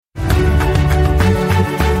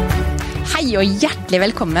Hei og hjertelig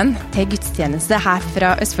velkommen til gudstjeneste her fra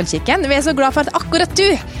Østfoldkirken. Vi så glad for at akkurat du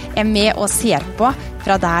med og ser på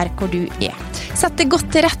fra der hvor du Sett deg godt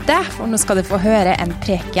til rette, for nå skal du få høre en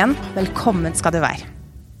preken. Velkommen skal du være.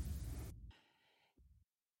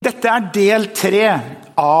 Dette del 3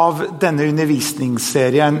 av denne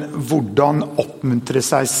undervisningsserien Hvordan oppmuntre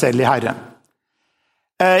seg selv i Herren.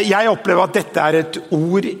 Jeg opplever at dette et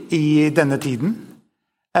ord i denne tiden.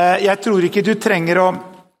 Jeg tror ikke du trenger å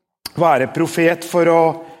være profet for å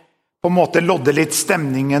på en måte lodde litt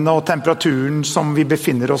stemningen og temperaturen som vi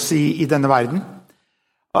befinner oss i denne verden.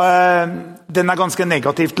 Den ganske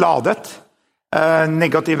negativt ladet.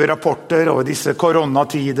 Negative rapporter og disse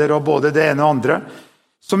koronatider og både det ene og andre.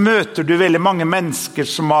 Så møter du veldig mange mennesker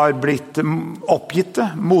som har blitt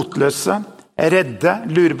oppgitte, motløse, redde,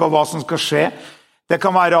 lurer på hva som skal skje. Det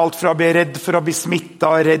kan være alt fra å bli redd for å bli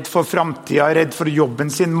smittet, redd for fremtiden, redd for jobben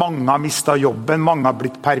sin. Mange har mistet jobben, mange har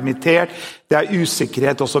blitt permittert. Det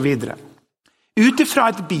usikkerhet og så videre. Utifra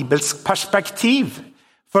et bibelsk perspektiv,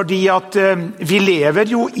 fordi at vi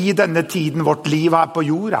lever jo i denne tiden, vårt liv her på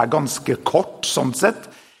jord ganske kort, sånn sett.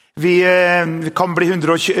 Vi kan bli rundt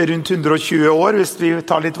 120 år hvis vi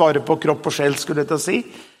tar litt vare på kropp og sjel, skulle jeg si.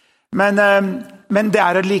 Men det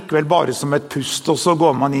likevel bare som et pust, og så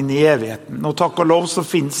går man inn i evigheten. Og takk og lov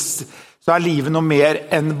så livet noe mer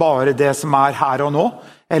enn bare det som her og nå.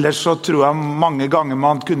 Ellers så tror jeg mange ganger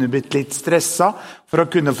man kunne blitt litt stresset for å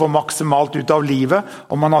kunne få maksimalt ut av livet,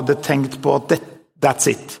 og man hadde tenkt på at that's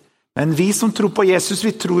it. Men vi som tror på Jesus,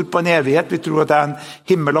 vi tror på en evighet, vi tror at det en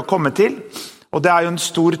himmel å komme til. Og det jo en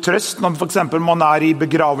stor trøst når for eksempel man i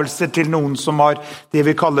begravelse til noen som har det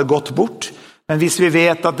vi kaller gått bort. Men hvis vi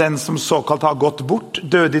vet at den som såkalt har gått bort,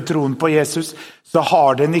 døde i troen på Jesus, så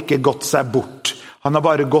har den ikke gått seg bort. Han har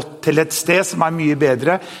bare gått til et sted som mye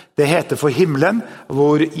bedre. Det heter for himmelen,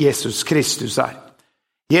 hvor Jesus Kristus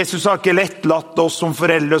Jesus har ikke lettlatt oss som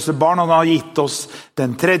foreldreløse barn. Han har gitt oss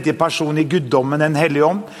den tredje personen i guddommen, den hellige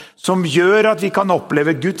ånd, som gjør at vi kan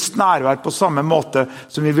oppleve Guds nærvær på samme måte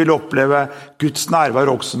som vi vil oppleve Guds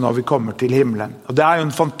nærvær også når vi kommer til himmelen. Og det jo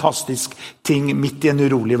en fantastisk ting midt i en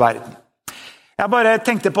urolig verden. Jeg bare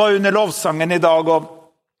tenkte på under lovsangen i dag, og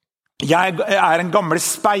jeg en gammel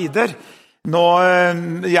speider.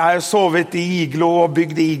 Jeg har sovet i iglo og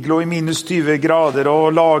bygd iglo i minus 20 grader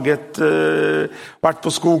og vært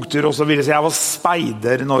på skogtur og så videre. Så jeg var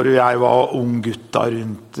speider når jeg var ung gutta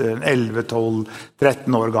rundt 11, 12,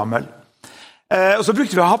 13 år gammel. Og så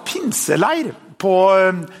brukte vi å ha pinseleir på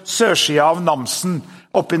sørsiden av Namsen,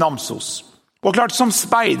 oppe i Namsos. Og klart, som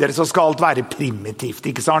speider så skal alt være primitivt,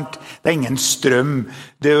 ikke sant? Det ingen strøm.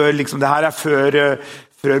 Det her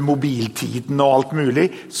før mobiltiden og alt mulig.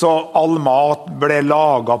 Så all mat ble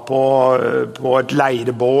laget på et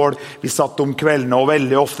leirbål. Vi satt om kveldene, og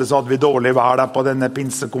veldig ofte så hadde vi dårlig vær der på denne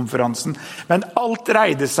pinsekonferansen. Men alt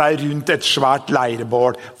dreide seg rundt et svært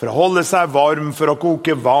leirbål. For å holde seg varm, for å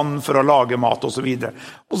koke vann, for å lage mat og så videre.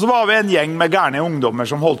 Og så var vi en gjeng med gærne ungdommer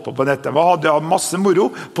som holdt på dette. Vi hadde masse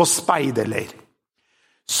moro på speiderleir.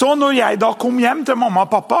 Så når jeg da kom hjem til mamma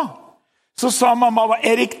og pappa, så sa mamma,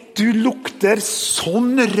 Erik, du lukter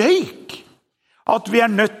sånn røyk, at vi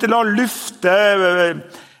nødt til å lufte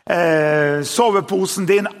soveposen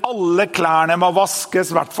din. Alle klærne må vaskes,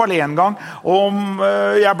 I hvert fall en gang. Og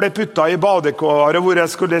jeg ble puttet i badekaret hvor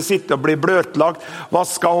jeg skulle sitte og bli bløtlagt,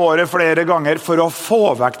 vaske håret flere ganger for å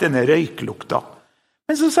få vekk denne røyklukta.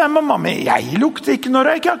 Men så sa mamma, jeg lukter ikke noe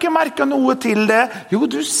røyk, jeg har ikke merket noe til det. Jo,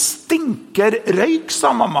 du stinker røyk,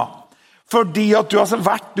 sa mamma. Fordi at du har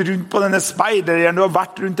vært rundt på denne speideren, du har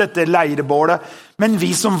vært rundt dette leirbålet. Men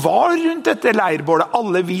vi som var rundt dette leirbålet,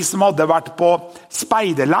 alle vi som hadde vært på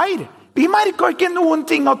speiderleir, vi merket ikke noen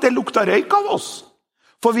ting at det lukta røyk av oss.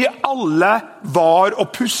 For vi alle var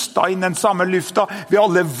og pustet inn den samme lufta, vi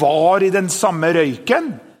alle var i den samme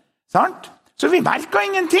røyken. Sant? Så vi merket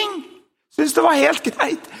ingenting. Synes det var helt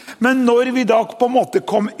greit. Men når vi da på en måte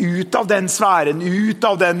kom ut av den sfæren, ut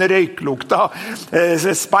av den røyklukta,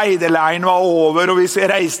 speiderleiren var over og vi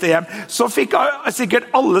reiste hjem, så fikk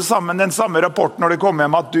sikkert alle sammen den samme rapporten når de kom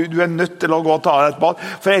hjem, at du nødt til å gå og ta deg et bad,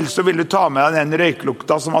 for ellers så vil du ta med deg den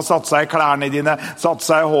røyklukta som har satt seg i klærne dine, satt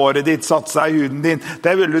seg i håret ditt, satt seg i huden din.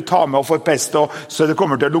 Det vil du ta med og forpeste, så det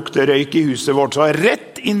kommer til å lukte røyk i huset vårt, så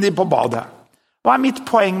rett inn på badet. Hva mitt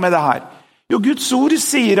poeng med det her? Jo, Guds ord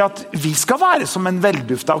sier at vi skal være som en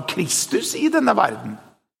velduft av Kristus i denne verden.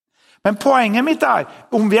 Men poenget mitt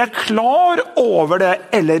om vi klar over det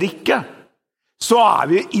eller ikke, så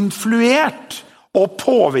vi influert og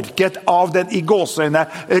påvirket av den i gåseøyne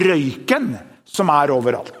røyken som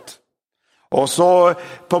overalt. Og så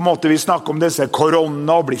på en måte vi snakker om disse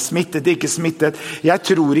korona og bli smittet, ikke smittet. Jeg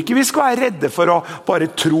tror ikke vi skal være redde for å bare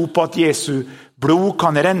tro på at Jesu blod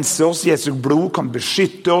kan rense oss, Jesu blod kan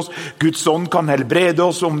beskytte oss, Guds ånd kan helbrede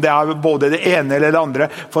oss, om det både det ene eller det andre,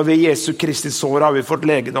 for ved Jesu Kristi sår har vi fått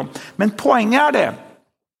legedom. Men poenget det,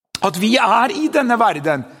 at vi i denne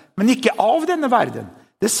verden, men ikke av denne verden.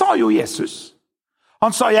 Det sa jo Jesus.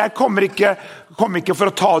 Han sa, jeg kommer ikke for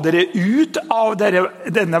å ta dere ut av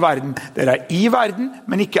denne verden. Dere i verden,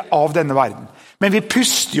 men ikke av denne verden. Men vi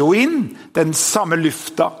puster jo inn den samme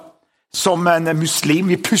lufta som en muslim.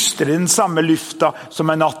 Vi puster inn den samme lufta som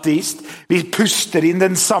en ateist. Vi puster inn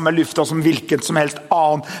den samme lufta som hvilket som helst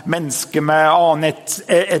annen menneske med annen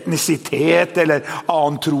etnisitet eller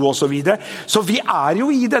annen tro og så videre. Så vi jo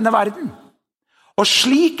i denne verden. Og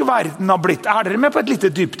slik verden har blitt, dere med på et lite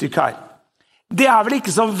dypdykk her? Det vel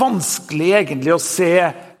ikke så vanskelig egentlig å se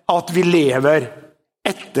at vi lever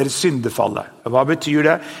etter syndefallet. Hva betyr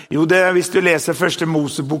det? Jo, hvis du leser første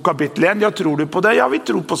Mosebok kapittel 1, ja, tror du på det? Ja, vi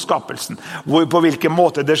tror på skapelsen. På hvilken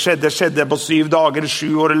måte det skjedde på 7 dager, 7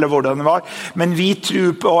 år, eller hvordan det var. Men vi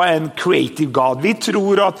tror på en creative God. Vi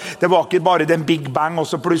tror at det var ikke bare den Big Bang, og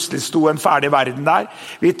så plutselig sto en ferdig verden der.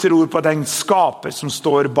 Vi tror på den skaper som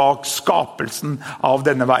står bak skapelsen av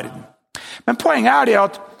denne verden. Men poenget det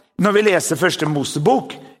at når vi leser første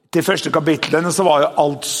Mosebok, til første kapitlene, så var jo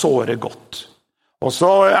alt såre godt. Og så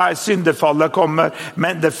syndefallet kommer,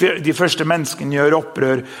 men de første menneskene gjør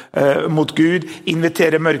opprør mot Gud,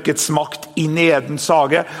 inviterer mørkets makt inn i Edens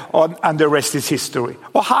hage, and the rest is history.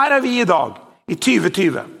 Og her vi i dag, i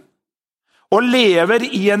 2020, og lever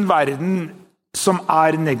i en verden som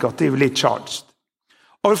negatively charged.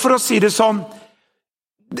 Og for å si det sånn,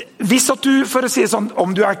 hvis at du, for å si det sånn,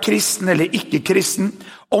 om du kristen eller ikke kristen,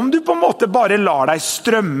 om du på en måte bare lar deg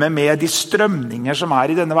strømme med de strømninger som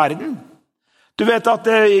i denne verden. Du vet at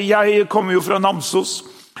jeg kommer jo fra Namsos.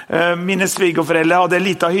 Mine svigerforeldre hadde en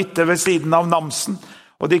liten hytte ved siden av Namsen,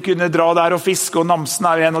 og de kunne dra der og fiske, og Namsen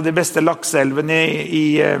jo en av de beste lakseelvene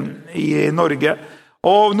i Norge.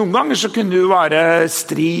 Og noen ganger så kunne det jo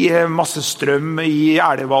være masse strøm i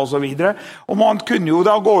elva og så videre. Og man kunne jo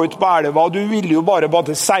da gå ut på elva, og du ville jo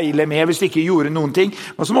bare seile med hvis du ikke gjorde noen ting.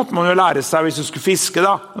 Men så måtte man jo lære seg hvis du skulle fiske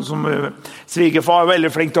da. Som svigerfar veldig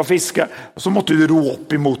flink til å fiske. Og så måtte du ro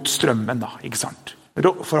opp imot strømmen da, ikke sant?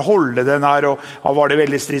 For å holde den her, og var det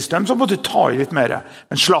veldig stri strøm, så måtte du ta i litt mer.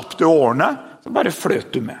 Men slapp du årene, så bare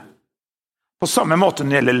fløt du med. På samme måte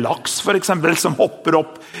når det gjelder laks, for eksempel, som hopper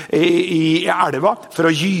opp i elva for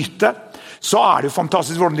å gyte, så det jo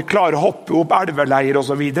fantastisk hvordan de klarer å hoppe opp elveleier og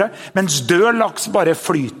så videre, mens død laks bare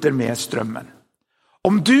flyter med strømmen.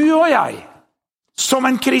 Om du og jeg, som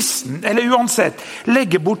en kristen, eller uansett,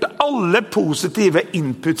 legger bort alle positive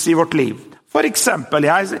inputs i vårt liv, for eksempel,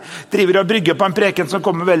 jeg driver og brygger på en preken som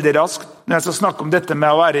kommer veldig raskt, når jeg skal snakke om dette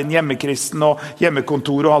med å være en hjemmekristen og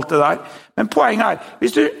hjemmekontor og alt det der. Men poenget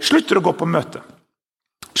hvis du slutter å gå på møte,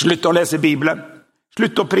 slutter å lese Bibelen,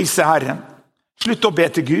 slutter å prise Herren, slutter å be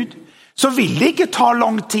til Gud, så vil det ikke ta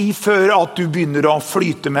lang tid før at du begynner å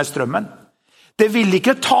flyte med strømmen. Det vil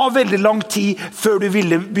ikke ta veldig lang tid før du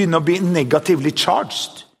vil begynne å bli negatively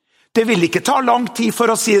charged. Det vil ikke ta lang tid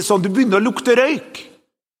for å si det sånn, du begynner å lukte røyk.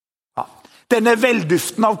 Denne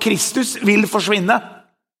velduften av Kristus vil forsvinne.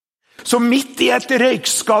 Så midt i et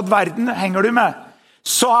røykskadd verden, henger du med,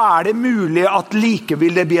 så det mulig at like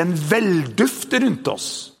vil det bli en velduft rundt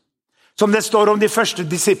oss. Som det står om de første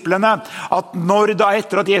disiplene, at når da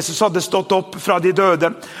etter at Jesus hadde stått opp fra de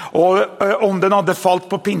døde, og ånden hadde falt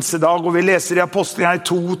på pinsedag, og vi leser i apostlene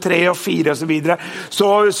 2, 3 og 4 og så videre,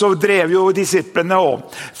 så drev jo disiplene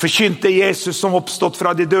og forkynte Jesus som oppstått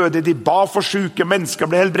fra de døde, de ba for syke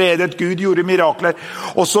mennesker, ble helbredet, Gud gjorde mirakler,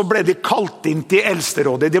 og så ble de kalt inn til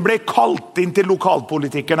eldsterådet, de ble kalt inn til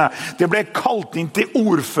lokalpolitikerne, de ble kalt inn til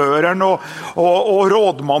ordføreren og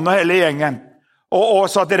rådmannen og hele gjengen. Og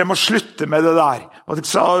sa at dere må slutte med det der.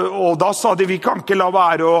 Og da sa de, vi kan ikke la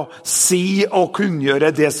være å si og kunngjøre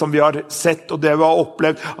det som vi har sett og det vi har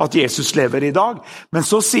opplevd at Jesus lever i dag. Men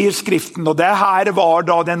så sier skriften, og det her var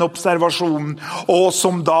da den observasjonen, og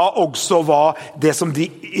som da også var det som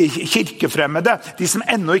de kirkefremmede, de som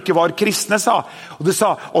ennå ikke var kristne, sa.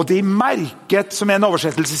 Og de merket, som en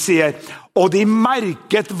oversettelse sier, og de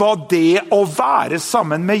merket hva det å være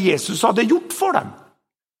sammen med Jesus hadde gjort for dem.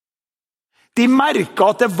 De merket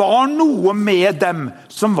at det var noe med dem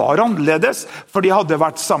som var annerledes, for de hadde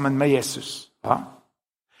vært sammen med Jesus. Ja.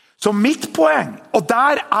 Så mitt poeng, og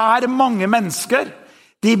der mange mennesker,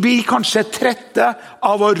 de blir kanskje trette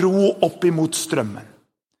av å ro opp imot strømmen.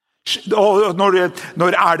 Og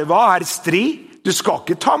når elva stri, du skal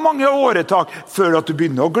ikke ta mange åretak før at du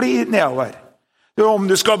begynner å gli nedover. Om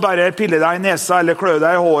du skal bare pille deg i nesa, eller klø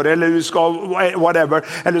deg i håret, eller du skal whatever,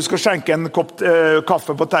 eller du skal skjenke en kopp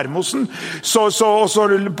kaffe på termosen, så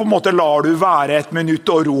på en måte lar du være 1 minutt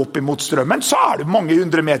og ro opp imot strømmen, så du mange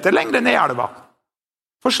 100 meter lengre ned i elva.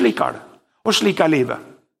 For slik det, og slik livet.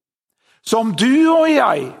 Så om du og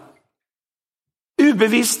jeg,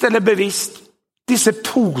 ubevisst eller bevisst, disse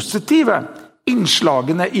positive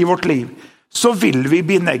innslagene i vårt liv, så vil vi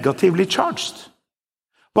bli negatively charged.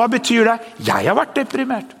 Hva betyr det? Jeg har vært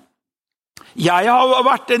deprimert. Jeg har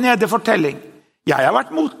vært nede for telling. Jeg har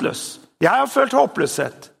vært motløs. Jeg har følt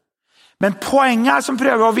håpløshet. Men poenget som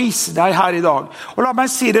prøver å vise deg her i dag, og la meg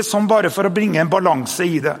si det sånn bare for å bringe en balanse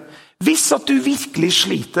i det. Hvis at du virkelig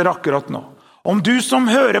sliter akkurat nå, om du som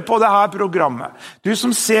hører på det her programmet, du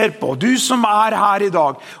som ser på, du som her i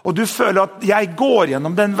dag, og du føler at jeg går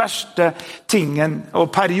gjennom den verste tingen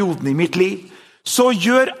og perioden i mitt liv, så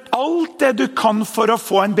gjør alt det du kan for å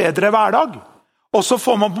få en bedre hverdag. Og så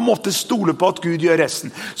får man på en måte stole på at Gud gjør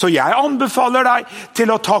resten. Så jeg anbefaler deg til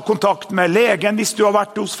å ta kontakt med legen hvis du har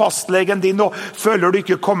vært hos fastlegen din og føler du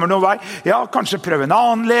ikke kommer noen vei. Ja, kanskje prøve en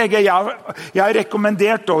annen lege. Jeg har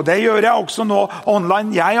rekommendert, og det gjør jeg også nå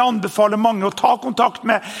online. Jeg anbefaler mange å ta kontakt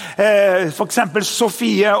med for eksempel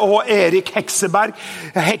Sofie og Erik Hekseberg.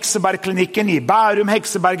 Heksebergklinikken i Bærum,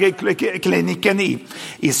 Heksebergklinikken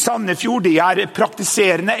i Sandefjord. De er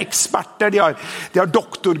praktiserende eksperter. De har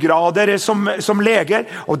doktorgrader som leger,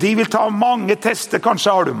 og de vil ta mange tester. Kanskje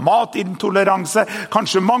har du matintoleranse,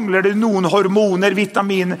 kanskje mangler du noen hormoner,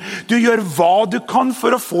 vitaminer. Du gjør hva du kan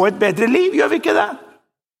for å få et bedre liv, gjør vi ikke det?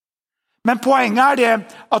 Men poenget det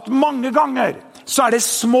at mange ganger så det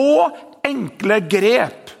små, enkle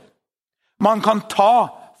grep man kan ta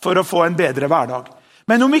for å få en bedre hverdag.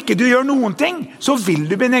 Men om ikke du gjør noen ting, så vil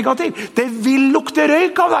du bli negativ. Det vil lukte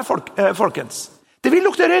røyk av deg, folkens. Det vil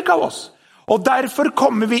lukte røyk av oss. Og derfor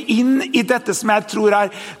kommer vi inn i dette som jeg tror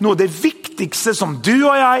noe av det viktigste som du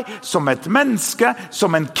og jeg, som et menneske,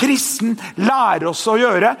 som en kristen, lærer oss å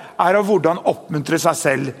gjøre, å hvordan oppmuntre seg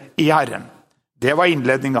selv i Herren. Det var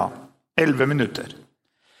innledningen. 11 minutter.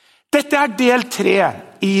 Dette del 3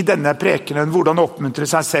 i denne prekenen, hvordan oppmuntre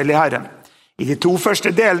seg selv i Herren. I de 2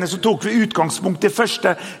 første delene så tok vi utgangspunkt i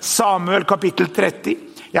 1. Samuel kapittel 30.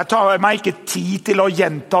 Jeg tar meg ikke tid til å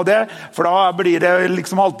gjenta det, for da blir det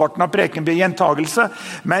liksom halvparten av preken blir gjentagelse.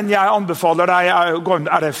 Men jeg anbefaler deg,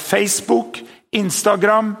 det Facebook,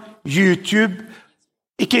 Instagram, YouTube,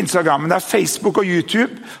 ikke Instagram, men det Facebook og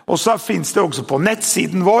YouTube, og så finnes det også på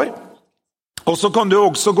nettsiden vår. Og så kan du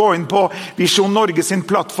også gå inn på Visjon Norge sin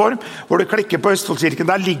plattform, hvor du klikker på Østfoldkirken.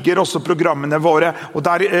 Der ligger også programmene våre, og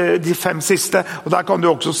der de 5 siste, og der kan du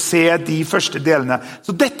også se de første delene.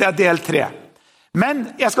 Så dette del 3. Men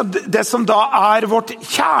det som da vårt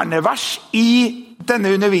kjernevers i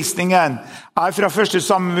denne undervisningen fra 1.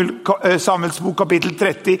 Samuels bok kapittel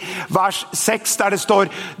 30, vers 6, der det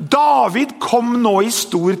står: David kom nå i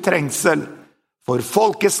stor trengsel, for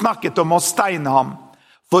folket snakket om å steine ham.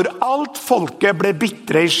 For alt folket ble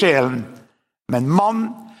bitre i sjelen. Men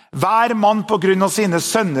hver mann på grunn av sine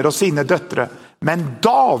sønner og sine døtre. Men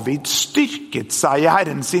David styrket seg i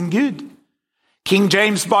Herren sin Gud. King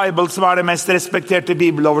James Bible, som det mest respekterte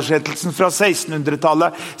bibeloversettelsen fra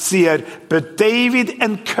 1600-tallet, sier: But David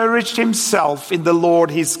encouraged himself in the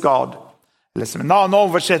Lord his God. Eller som en annen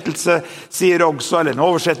oversettelse sier også, eller en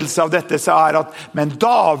oversettelse av dette, så at men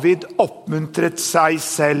David oppmuntret seg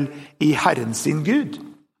selv i Herren sin Gud.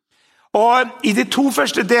 Og i de 2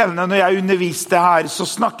 første delene, når jeg underviste her, så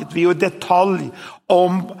snakket vi jo i detalj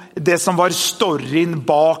om det som var storyen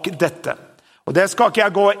bak dette. Og det skal ikke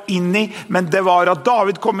jeg gå inn i, men det var at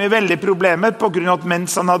David kom i veldig problemer på grunn av at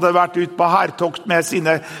mens han hadde vært ut på hertokt med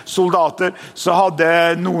sine soldater, så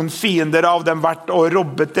hadde noen fiender av dem vært og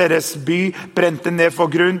robbet deres by, brent den ned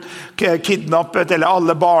for grunn, kidnappet, eller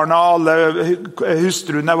alle barna, alle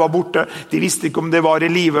hustruene var borte. De visste ikke om det var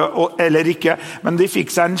i live eller ikke, men de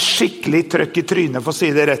fikk seg en skikkelig trøkk i trynet, for å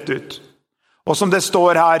si det rett ut. Og som det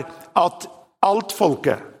står her, at alt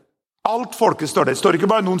folket står det. Det står ikke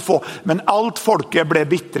bare noen få, men alt folket ble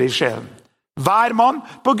bitre i sjelen. Hver mann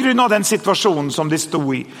på grunn av den situasjonen som de stod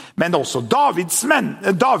i. Men også Davids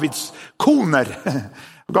koner.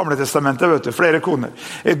 Gamle testamentet, vet du, flere koner.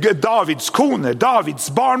 Davids koner, Davids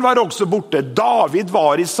barn var også borte. David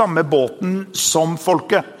var i samme båten som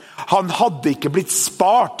folket. Han hadde ikke blitt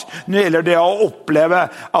spart når det gjelder det å oppleve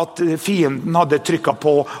at fienden hadde trykket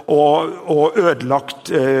på og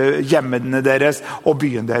ødelagt hjemmene deres og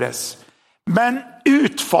byen deres. Men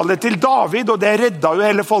utfallet til David, og det redda jo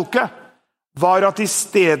hele folket, var at i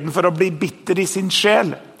stedet for å bli bitter i sin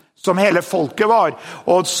sjel, som hele folket var.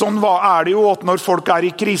 Og sånn det jo at når folk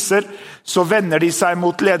i kriser, så vender de seg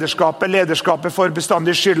mot lederskapet. Lederskapet får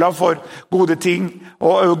bestandig skylda for gode ting,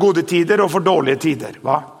 og gode tider og for dårlige tider.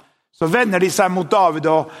 Va? Så vender de seg mot David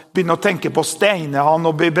og begynner å tenke på å steine han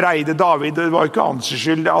og bebreide David. Det var ikke hans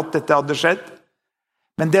skyld at dette hadde skjedd.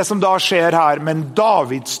 Men det som da skjer her, men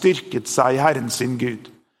David styrket seg i Herren sin Gud.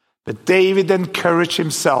 But David encouraged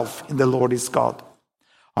himself in the Lord his God.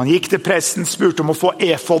 Han gikk til presten, spurte om å få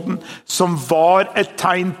efoden, som var et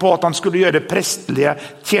tegn på at han skulle gjøre prestelige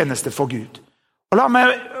tjenester for Gud. Og la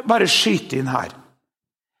meg bare skyte inn her.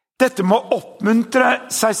 Dette må oppmuntre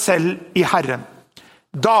seg selv i Herren.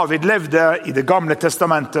 David levde i det gamle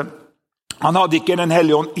testamentet. Han hadde ikke den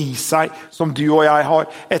hellige ånd i seg, som du og jeg har,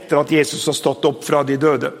 etter at Jesus har stått opp fra de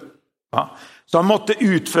døde. Ja. Så han måtte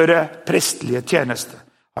utføre prestelige tjenester.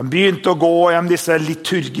 Han begynte å gå gjennom disse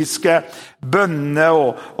liturgiske bønnene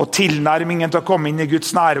og tilnærmingen til å komme inn i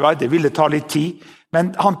Guds nærvær. Det ville ta litt tid,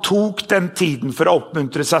 men han tok den tiden for å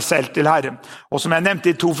oppmuntre seg selv til Herren. Og som jeg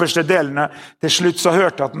nevnte i 2 første delene, til slutt så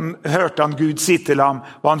hørte han Gud si til ham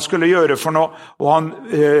hva han skulle gjøre for noe, og han,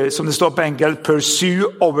 som det står på engelsk,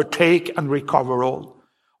 pursue, overtake and recover all.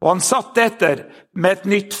 Og han satte etter med et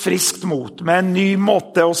nytt friskt mot, med en ny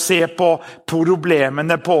måte å se på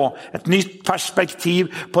problemene på, et nytt perspektiv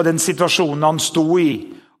på den situasjonen han stod i.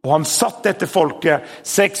 Og han satt etter folket,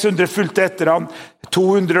 600 fulgte etter han,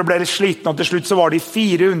 200 ble slitne, og til slutt så var de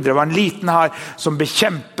 400. Det var en liten her som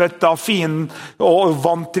bekjempet av fienden og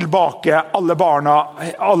vant tilbake alle barna,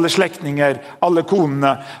 alle slektninger, alle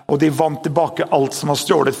konene, og de vant tilbake alt som var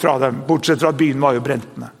stjålet fra dem, bortsett fra at byen var jo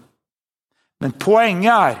brent ned. Men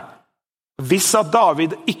poenget hvis at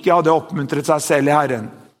David ikke hadde oppmuntret seg selv i Herren,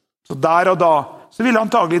 så der og da, så ville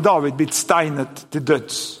antagelig David blitt steinet til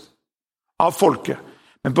døds av folket.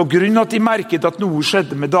 Men på grunn av at de merket at noe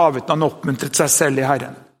skjedde med David når han oppmuntret seg selv i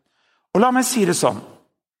Herren. Og la meg si det sånn.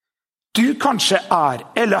 Du kanskje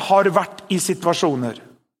eller har vært i situasjoner.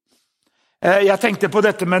 Jeg tenkte på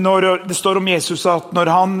dette med når det står om Jesus at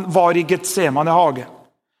når han var i Getsemane hage,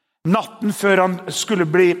 natten før han skulle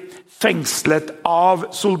bli fengslet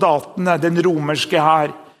av soldatene, den romerske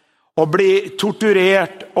hær, og bli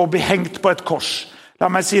torturert og bli hengt på et kors. La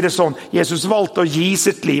meg si det sånn, Jesus valgte å gi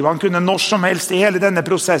sitt liv. Han kunne når som helst i hele denne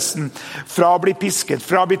prosessen, fra å bli pisket,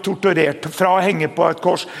 fra å bli torturert, fra å henge på et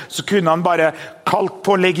kors, så kunne han bare kalt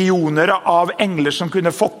på legioner av engler som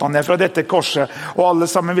kunne fått han ned fra dette korset, og alle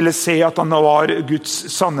sammen ville se at han var Guds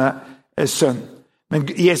sanne sønn. Men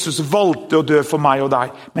Jesus valgte å dø for meg og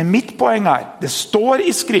deg. Men mitt poeng det står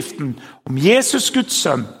i skriften om Jesus Guds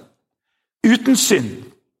sønn, uten synd,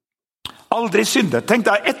 aldri syndet. Tenk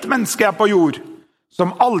deg, ett menneske på jord,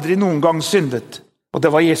 som aldri noen gang syndet, og det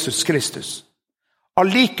var Jesus Kristus.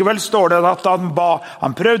 Allikevel står det at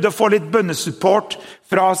han prøvde å få litt bønnesupport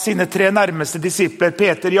fra sine 3 nærmeste disipler,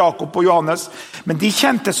 Peter, Jakob og Johannes, men de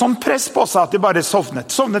kjente sånn press på seg at de bare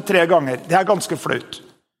sovnet 3 ganger. Det ganske flaut.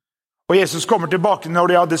 Og Jesus kommer tilbake når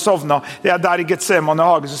de hadde sovnet. Det der i Getsemane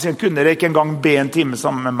hage, så sier han, kunne dere ikke engang be en time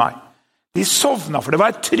sammen med meg? De sovnet, for det var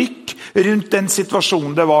et trykk rundt den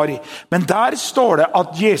situasjonen det var i. Men der står det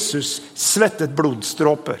at Jesus svettet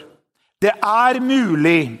blodstråper. Det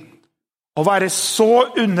mulig å være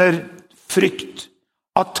så under frykt,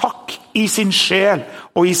 attakk i sin sjel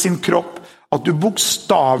og i sin kropp, at du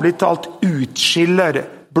bokstavelig talt utskiller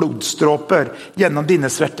blodstråper gjennom dine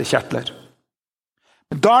svettekjertler.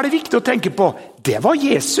 Da det viktig å tenke på, det var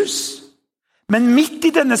Jesus. Men midt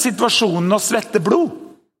i denne situasjonen å svette blod,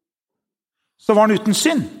 så var han uten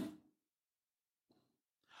synd.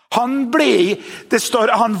 Han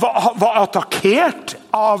var attakkert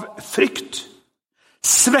av frykt.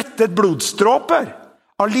 Svettet blodstråper.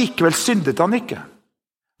 Allikevel syndet han ikke.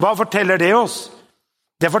 Hva forteller det oss?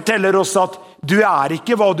 Det forteller oss at du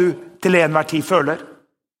ikke hva du til enhver tid føler.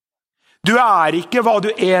 Du ikke hva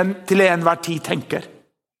du til enhver tid tenker.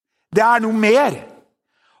 Det noe mer.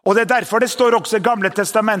 Og det derfor det står også i Gamle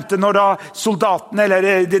testamentet, når da soldaten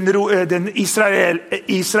eller den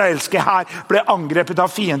israelske hær ble angrepet av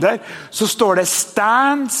fiender, så står det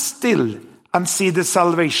 «Stand still and see the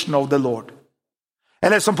salvation of the Lord».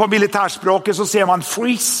 Eller som på militærspråket så sier man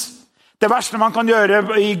 «freeze». Det verste man kan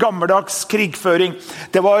gjøre i gammeldags krigføring,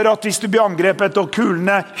 det var at hvis du ble angrepet og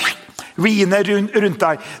kulene viner rundt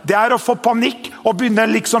deg, det å få panikk og begynne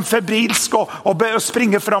liksom febrilsk og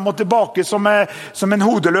springe fram og tilbake som en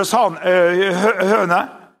hodeløs høne.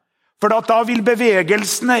 For da vil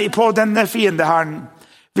bevegelsene på denne fiendehæren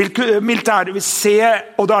militæret vil se,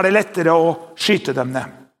 og da det lettere å skyte dem ned.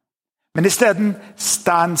 Men i stedet,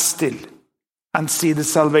 stand still and see the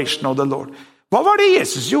salvation of the Lord. Hva var det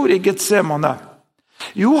Jesus gjorde i Getsemane?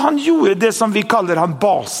 Jo, han gjorde det som vi kaller han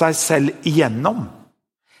ba seg selv igjennom.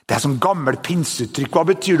 Det sånn gammel pinseuttrykk. Hva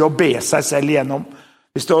betyr det å be seg selv igjennom?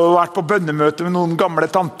 Hvis du har vært på bønnemøte med noen gamle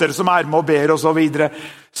tanter som med og ber og så videre,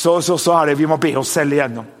 så det vi må be oss selv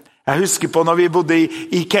igjennom. Jeg husker på når vi bodde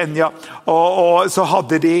i Kenya, og så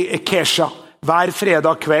hadde de kesha. Hver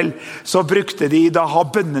fredag kveld så brukte de da ha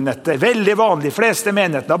bønnenetter. Veldig vanlig, fleste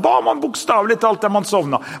menigheter. Da ba man bokstavelig talt der man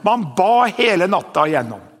sovna. Man ba hele natta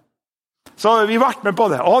igjennom. Så vi har vært med på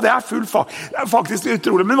det. Det full fakt. Det faktisk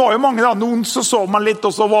utrolig. Men det var jo mange da. Noen så sov man litt,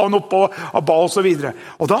 og så var han oppe og ba og så videre.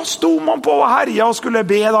 Og da sto man på herja og skulle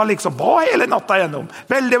be da liksom. Ba hele natta igjennom.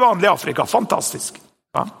 Veldig vanlig i Afrika. Fantastisk.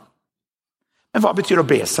 Ja. Men hva betyr å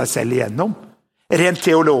be seg selv igjennom? Rent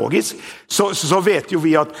teologisk så vet jo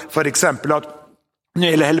vi at for eksempel at når det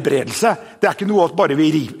gjelder helbredelse, det ikke noe at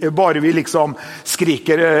bare vi liksom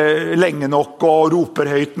skriker lenge nok og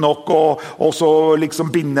roper høyt nok og så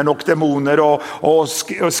liksom binder nok demoner og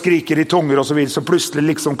skriker i tunger og så videre, så plutselig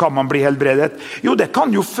liksom kan man bli helbredet. Jo, det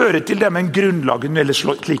kan jo føre til det, men grunnlaget eller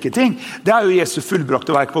slike ting, det jo Jesu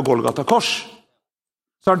fullbrakte verk på Golgata kors.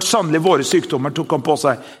 Så sannelig våre sykdommer tok han på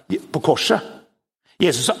seg på korset.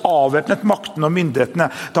 Jesus avvæpnet makten og myndighetene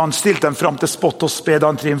da han stilte dem fram til spott og spe da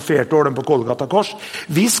han triumferte over dem på Golgata kors.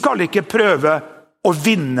 Vi skal ikke prøve å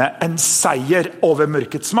vinne en seier over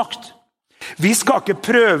mørkets makt. Vi skal ikke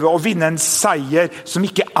prøve å vinne en seier som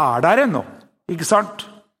ikke der ennå. Ikke sant?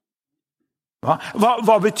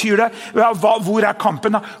 Hva betyr det? Hvor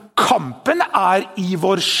kampen? Kampen i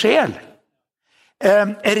vår sjel.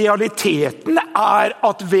 Realiteten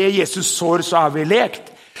at ved Jesus sår så vi lekt.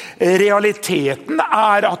 Realiteten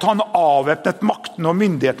at han avvæpnet makten og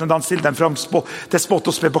myndighetene da han stilte dem frem til spott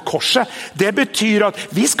og spe på korset. Det betyr at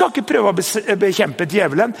vi skal ikke prøve å bekjempe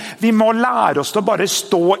djevelen. Vi må lære oss til å bare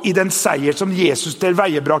stå i den seier som Jesus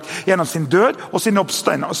tilveiebrakt gjennom sin død og sin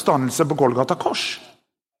oppstandelse på Golgata kors.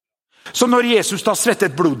 Så når Jesus da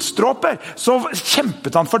svettet blodstråper, så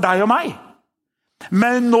kjempet han for deg og meg.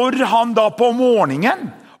 Men når han da på morgenen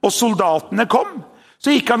og soldatene kom, så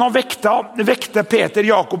gikk han og vekte Peter,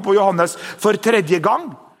 Jakob og Johannes for 3. gang.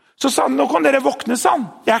 Så sa han, nå kan dere våkne, sa han.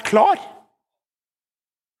 Jeg klar.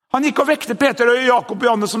 Han gikk og vekte Peter og Jakob og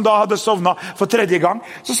Johannes som da hadde sovnet for 3. gang.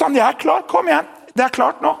 Så sa han, jeg klar, kom igjen. Det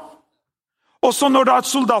klart nå. Og så når da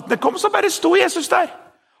soldatene kom, så bare sto Jesus der.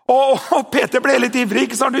 Og Peter ble litt ivrig,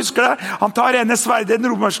 ikke sant? Husker det? Han tar ene sverdet, den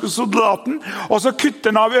romerske soldaten, og så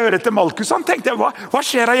kutter han av øret til Malkus. Han tenkte, hva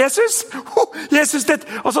skjer av Jesus? Jesus, det,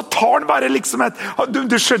 og så tar han bare liksom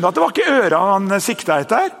du skjønner at det var ikke øret han siktet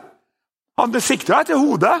etter. Han siktet etter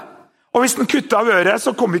hodet. Og hvis han kuttet av øret,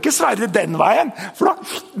 så kom ikke sverdet den veien. For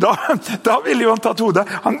da ville jo han tatt hodet.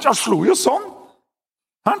 Han slo jo sånn.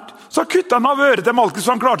 Så kuttet han av øret til Malkus,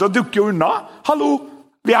 så han klarte å dukke unna. Hallo,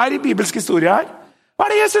 vi i bibelsk historie her. Hva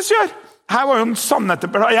det Jesus gjør? Her var jo en sannhet.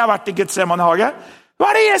 Jeg har vært i Getsemanehage. Hva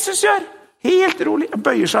det Jesus gjør? Helt rolig. Han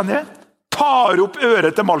bøyer seg ned. Tar opp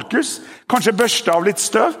øret til Malkus. Kanskje børster av litt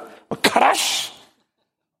støv. Og krasj!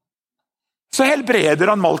 Så helbreder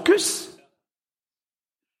han Malkus.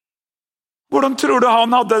 Hvordan tror du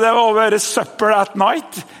han hadde det å være supper at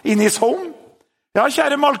night in his home? Ja,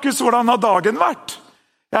 kjære Malkus, hvordan har dagen vært?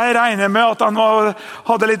 Jeg regner med at han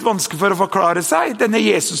hadde litt vanskelig for å forklare seg. Denne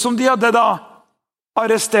Jesus som de hadde da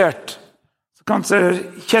arrestert. Så kanskje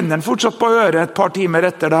kjenner han fortsatt på øret et par timer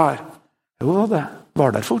etter det her. Jo, det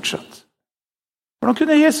var der fortsatt. Hvordan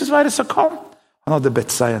kunne Jesus være så kalm? Han hadde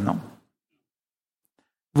bedt seg gjennom.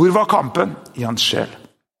 Hvor var kampen? I hans sjel.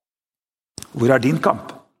 Hvor din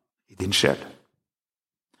kamp? I din sjel.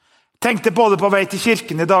 Tenkte på det på vei til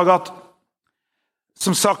kirken i dag at,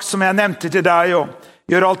 som sagt, som jeg nevnte til deg,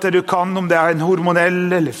 gjør alt det du kan, om det en hormonell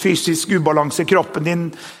eller fysisk ubalanse i kroppen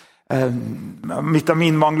din,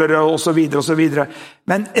 vitaminmangler og så videre.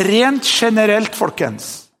 Men rent generelt,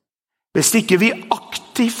 folkens, hvis ikke vi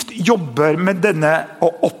aktivt jobber med denne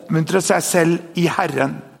og oppmuntre seg selv i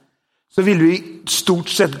Herren, så vil vi stort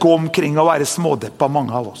sett gå omkring og være smådeppa,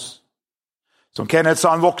 mange av oss. Som Kenneth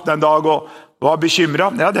sa, han våknet en dag og var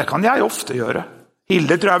bekymret. Ja, det kan jeg ofte gjøre.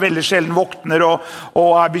 Hilde tror jeg veldig sjelden våkner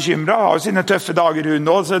og bekymret. Har jo sine tøffe dager hun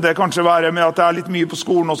også, så det kan kanskje være med at det litt mye på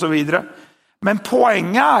skolen og så videre. Men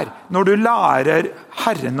poenget når du lærer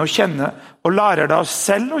Herren å kjenne, og lærer deg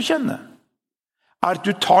selv å kjenne, at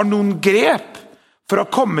du tar noen grep for å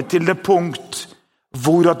komme til det punkt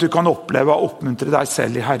hvor at du kan oppleve å oppmuntre deg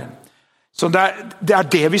selv i Herren. Så det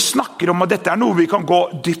det vi snakker om, og dette noe vi kan gå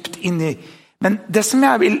dypt inn i. Men det som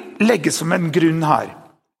jeg vil legge som en grunn her,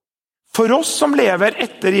 for oss som lever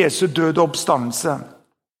etter Jesu død og oppstandelse,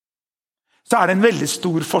 så det en veldig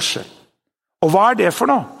stor forskjell. Og hva det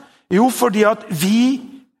for noe? Jo, fordi at vi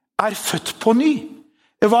født på ny.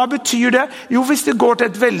 Hva betyr det? Jo, hvis det går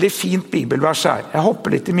til et veldig fint bibelvers her. Jeg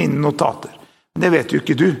hopper litt i mine notater. Men det vet jo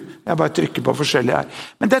ikke du. Jeg bare trykker på forskjellige her.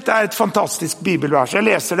 Men dette er et fantastisk bibelvers. Jeg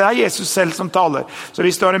leser det. Det er Jesus selv som taler. Så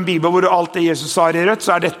hvis du har en bibel hvor alt det Jesus sa i rødt,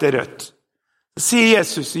 så er dette rødt. Så sier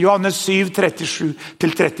Jesus i Johannes 7,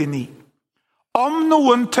 37-39. Om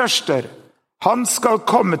noen tørster, han skal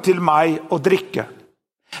komme til meg og drikke.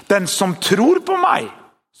 Den som tror på meg,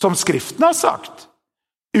 som Skriften har sagt,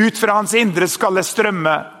 ut fra hans indre skal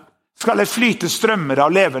det flyte strømmer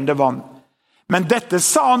av levende vann. Men dette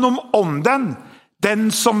sa han om ånden,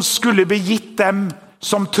 den som skulle bli gitt dem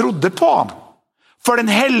som trodde på ham. For den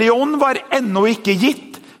hellige ånd var ennå ikke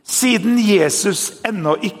gitt, siden Jesus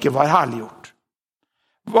ennå ikke var herliggjort.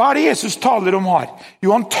 Hva er det Jesus taler om her?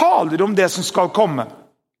 Jo, han taler om det som skal komme.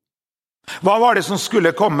 Hva var det som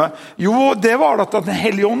skulle komme? Jo, det var at den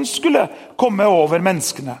hellige ånd skulle komme over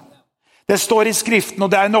menneskene. Det står i Skriften,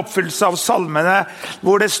 og det er en oppfyllelse av salmene,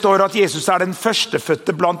 hvor det står at Jesus er den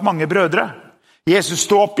førstefødte blant mange brødre. Jesus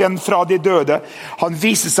stod opp igjen fra de døde. Han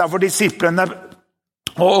viste seg for disiplene,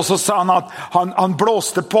 og så sa han at han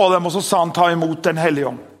blåste på dem, og så sa han ta imot den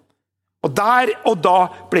hellige ånd. Og der og da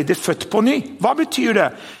ble det født på ny. Hva betyr det?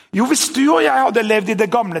 Jo, hvis du og jeg hadde levd i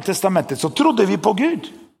det gamle testamentet, så trodde vi på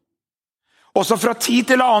Gud. Og så fra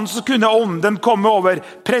tid til annen så kunne ånden komme over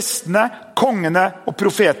prestene, kongene og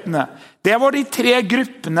profetene. Det var de 3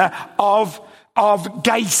 gruppene av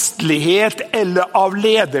geistlighet eller av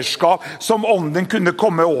lederskap som ånden kunne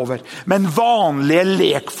komme over. Men vanlige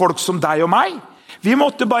lekfolk som deg og meg, vi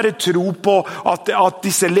måtte bare tro på at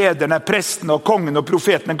disse lederne, prestene og kongene og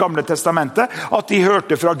profetene i Gamle testamentet, at de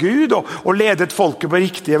hørte fra Gud og ledet folket på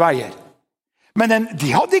riktige veier. Men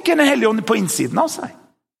de hadde ikke en hellig ånd på innsiden av seg.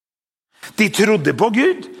 De trodde på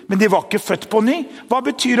Gud, men de var ikke født på ny. Hva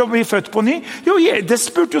betyr å bli født på ny? Jo, det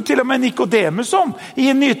spurte jo til og med Nikodemus om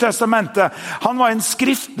i Nye testamentet. Han var en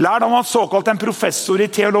skriftlærd, han var såkalt en professor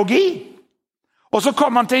i teologi. Og så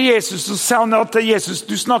kom han til Jesus og sa han at Jesus,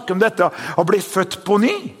 du snakker om dette og blir født på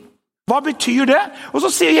ny. Hva betyr det? Og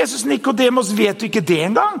så sier Jesus, Nikodemus, vet du ikke det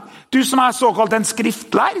engang? Du som er såkalt en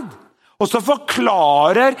skriftlærd. Og så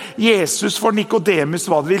forklarer Jesus for Nikodemus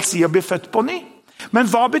hva det vil si å bli født på ny. Men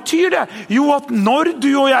hva betyr det? Jo, at når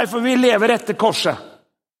du og jeg, for vi lever etter korset.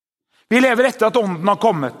 Vi lever etter at ånden har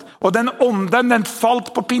kommet. Og den ånden, den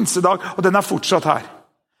falt på pinsedag, og den er fortsatt her.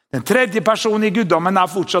 Den tredje personen i guddommen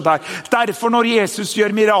er fortsatt her. Derfor når Jesus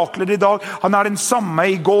gjør mirakler i dag, han er den samme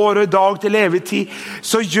i går og i dag til evig tid,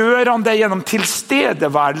 så gjør han det gjennom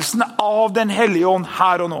tilstedeværelsen av den hellige ånd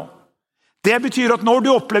her og nå. Det betyr at når du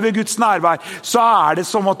opplever Guds nærvær, så er det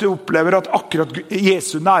som at du opplever at akkurat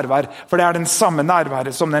Jesu nærvær, for det er den samme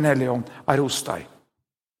nærværet som den hellige ånd er hos deg.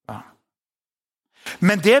 Ja.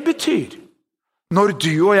 Men det betyr, når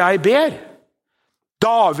du og jeg ber,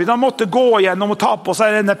 David har måttet gå igjennom og ta på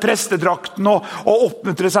seg denne prestedrakten og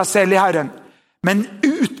oppmuntre seg selv i Herren. Men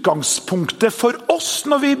utgangspunktet for oss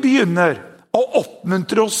når vi begynner å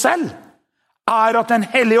oppmuntre oss selv, er at den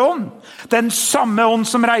hellige ånd, den samme ånd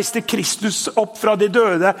som reiste Kristus opp fra de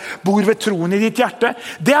døde, bor ved troen i ditt hjerte.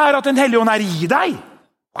 Det er at den hellige ånd er i deg.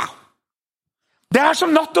 Wow. Det er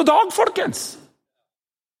som natt og dag, folkens.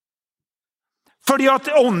 Fordi at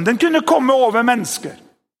ånden kunne komme over mennesker.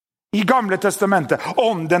 I Gamle testamentet.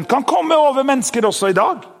 Ånden kan komme over mennesker også i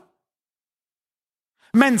dag.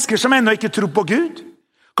 Mennesker som ennå ikke tror på Gud,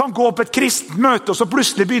 kan gå på et kristent møte, og så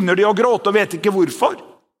plutselig begynner de å gråte og vet ikke hvorfor.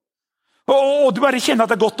 Og du bare kjenner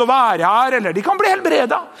at det er godt å være her, eller de kan bli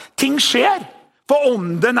helbredet. Ting skjer. For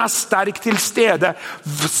ånden er sterk til stede,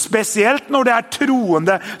 spesielt når det er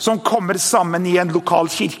troende som kommer sammen i en lokal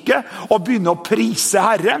kirke og begynner å prise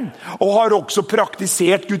Herren, og har også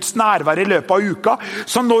praktisert Guds nærvær i løpet av uka.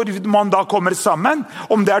 Så når man da kommer sammen,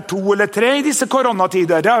 om det er 2 eller 3 i disse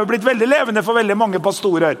koronatider, det har jo blitt veldig levende for veldig mange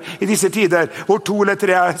pastorer i disse tider, hvor 2 eller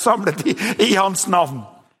 3 er samlet i hans navn.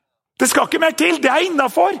 Det skal ikke mer til, det er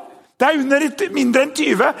innenfor. Det er under mindre enn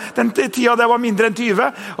 20. Den tida det var mindre enn 20,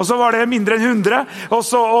 og så var det mindre enn 100, og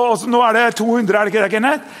så nå er det 200, er det ikke det,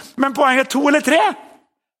 Kenneth? Men poenget er 2 eller 3,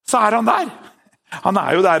 så er han der. Han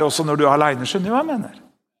er jo der også når du er alene, skjønner du hva jeg mener?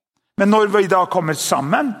 Men når vi da kommer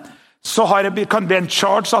sammen, så kan det bli en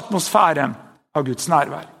charged atmosfære av Guds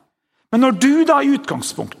nærvær. Men når du da i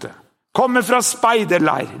utgangspunktet kommer fra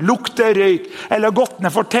speiderleir, lukter røyk, eller gått ned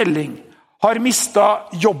fortelling, har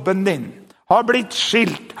mistet jobben din, har blitt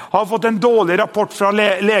skilt, har fått en dårlig rapport fra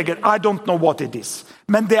legen. I don't know what it is.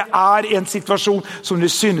 Men det er en situasjon som du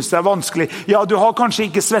synes er vanskelig. Ja, du har kanskje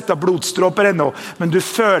ikke svettet blodstråper ennå, men du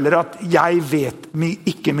føler at jeg vet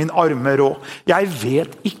ikke min arme råd. Jeg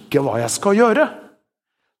vet ikke hva jeg skal gjøre.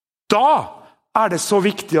 Da er det så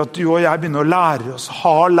viktig at du og jeg begynner å lære oss,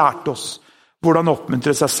 har lært oss, hvordan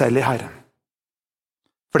oppmuntre seg selv i Herren.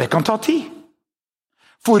 For det kan ta tid.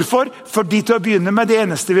 Hvorfor? Fordi til å begynne med det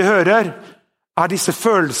eneste vi hører, disse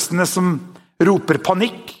følelsene som roper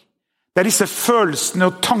panikk. Det disse følelsene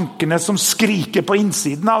og tankene som skriker på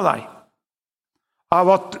innsiden av deg. Av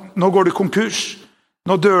at nå går du konkurs,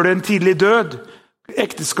 nå dør du en tidlig død,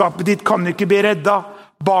 ekteskapet ditt kan ikke bli reddet,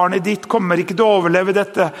 barnet ditt kommer ikke til å overleve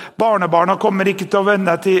dette, barnebarna kommer ikke til å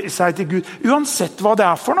vende seg til Gud. Uansett hva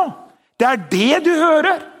det for noe. Det det du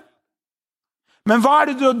hører. Men hva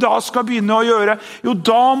det du da skal begynne å gjøre? Jo,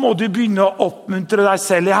 da må du begynne å oppmuntre deg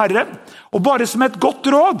selv i Herren. Og bare som et godt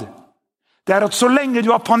råd, det at så lenge du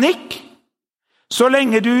har panikk, så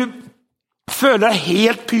lenge du føler deg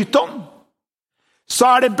helt pyton, så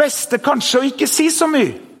det beste kanskje å ikke si så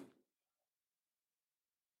mye.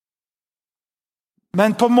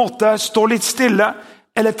 Men på en måte stå litt stille,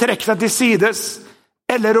 eller trekk deg til sides,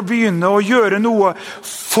 eller å begynne å gjøre noe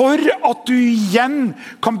for at du igjen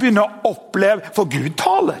kan begynne å oppleve, for Gud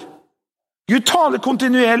taler. Gud taler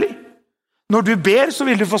kontinuerlig. Når du ber, så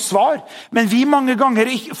vil du få svar. Men vi mange ganger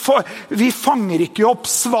vi fanger ikke opp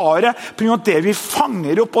svaret på grunn av det vi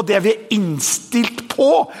fanger opp, og det vi innstilt på.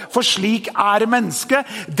 For slik mennesket.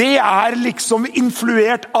 Det liksom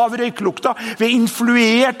influert av røyklukta. Vi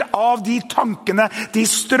influert av de tankene, de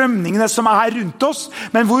strømningene som rundt oss.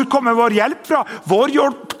 Men hvor kommer vår hjelp fra? Vår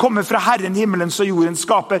hjelp kommer fra Herren, himmelens og jordens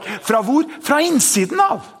skaper. Fra hvor? Fra innsiden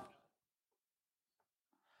av.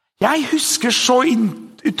 Jeg husker så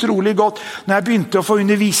utrolig godt når jeg begynte å få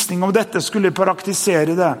undervisning om dette, skulle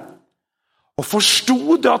praktisere det. Og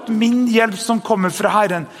forstod at min hjelp som kommer fra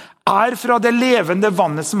Herren fra det levende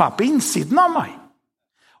vannet som på innsiden av meg.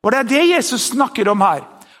 Og det det Jesus snakker om her.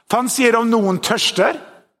 For han sier om noen tørster,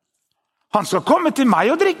 han skal komme til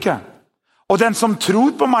meg og drikke. Og den som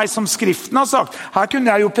tror på meg som Skriften har sagt, her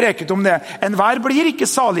kunne jeg jo preket om det, enhver blir ikke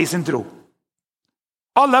salig i sin tro.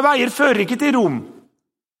 Alle veier fører ikke til Rom.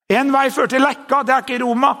 En vei fører til Lekka, det ikke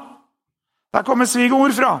Roma. Der kommer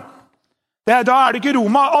svigermor fra. Da det ikke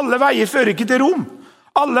Roma, alle veier fører ikke til Rom.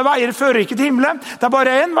 Alle veier fører ikke til himmelen. Det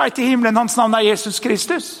bare en vei til himmelen, hans navn Jesus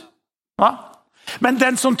Kristus. Ja? Men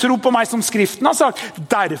den som tror på meg som Skriften har sagt,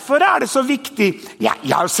 derfor det så viktig.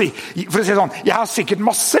 For å si det sånn, jeg har sikkert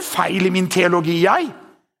masse feil i min teologi, jeg.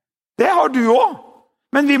 Det har du også.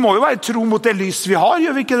 Men vi må jo være tro mot det lys vi har,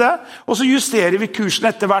 gjør vi ikke det? Og så justerer vi kursen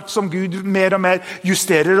etter hvert som Gud mer og mer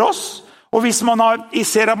justerer oss. Og hvis man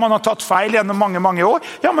ser at man har tatt feil gjennom mange, mange år,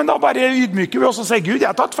 ja, men da bare ydmyker vi oss og sier, Gud,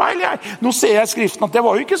 jeg har tatt feil, jeg. Nå ser jeg i Skriften at det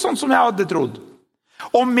var jo ikke sånn som jeg hadde trodd.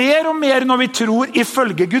 Og mer når vi tror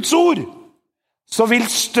ifølge Guds ord, så vil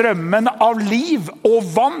strømmen av liv og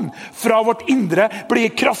vann fra vårt indre bli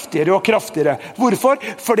kraftigere og kraftigere. Hvorfor?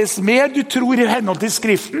 For dess mer du tror i henhold til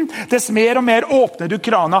Skriften, dess mer og mer åpner du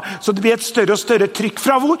krana, så det blir et større og større trykk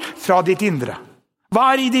fra hvor? Fra ditt indre.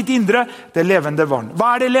 Hva i ditt indre? Det levende vann.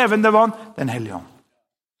 Hva det levende vann? Den hellige ånd.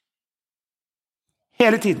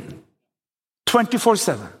 Hele tiden.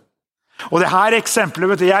 24/7. Og det her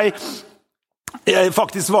eksempelet, vet du,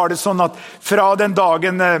 faktisk var det sånn at fra den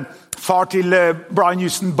dagen far til Brian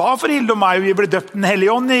Houston ba for Hilde og meg, og vi ble døpt den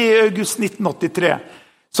hellige ånd i august 1983,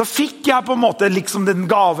 så fikk jeg på en måte liksom den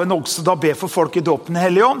gaven også da be for folk i dåpen den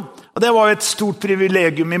hellige ånd. Og det var jo et stort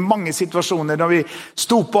privilegium i mange situasjoner når vi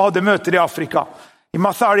sto på og hadde møter i Afrika. I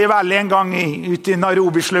Mathari Valley en gang ute i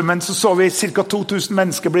Nairobi-slummen så vi ca. 2000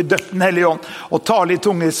 mennesker bli døpt den hellige ånd og tale i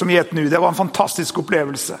tunger som gjet nu. Det var en fantastisk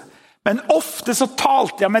opplevelse. Men ofte så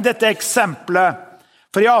talte jeg med dette eksempelet.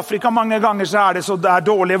 For i Afrika mange ganger så det så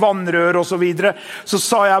dårlige vannrør og så videre. Så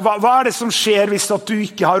sa jeg, hva det som skjer hvis at du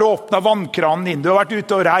ikke har åpnet vannkranen din? Du har vært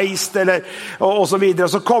ute og reist og så videre.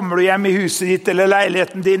 Og så kommer du hjem i huset ditt eller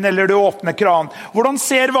leiligheten din eller du åpner kranen. Hvordan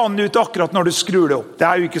ser vannet ut akkurat når du skrur det opp?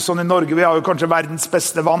 Det jo ikke sånn i Norge. Vi har jo kanskje verdens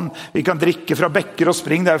beste vann. Vi kan drikke fra bekker og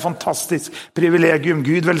spring. Det jo et fantastisk privilegium.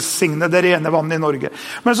 Gud velsigne det rene vannet i Norge.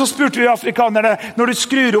 Men så spurte vi afrikanerne, når du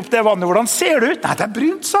skrur opp det vannet, hvordan ser det ut? Nei, det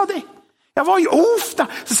brunt, sa de. Ja,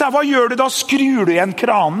 så sa jeg, hva gjør du da? Skrur du igjen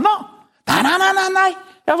kranen da? Nei.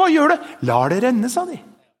 Ja, hva gjør du? Lar det renne, sa de.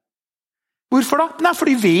 Hvorfor da? Nei, for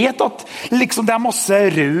de vet at liksom, det masse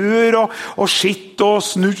rør og skitt og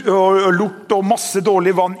snurr og lort og masse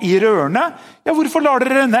dårlig vann i rørene. Ja, hvorfor lar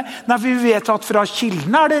det renne? Nei, vi vet at fra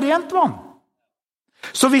kilden det rent vann.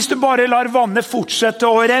 Så hvis du bare lar vannet fortsette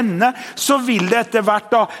å renne, så vil det etter hvert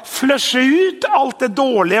da flushe ut alt det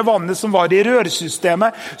dårlige vannet som var i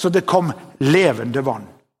rørsystemet, så det kom levende vann.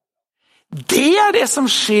 Det det som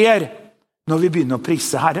skjer når vi begynner å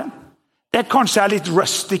prise Herren. Det kanskje litt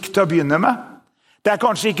rustic til å begynne med. Det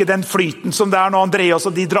kanskje ikke den flyten som det nå Andreas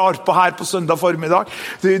og de drar på her på søndag formiddag.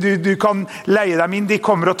 Du kan leie dem inn, de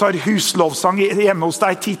kommer og tar huslovsang hjemme hos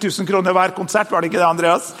deg, 10 000 kroner hver konsert, var det ikke det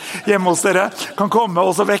Andreas? Hjemme hos dere, kan komme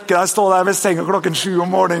og så vekke deg, stå der ved sengen klokken 7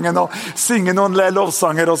 om morgenen og synge noen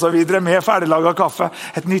lovsanger og så videre med ferdiglaget kaffe.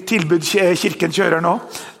 Et nytt tilbud kirken kjører nå.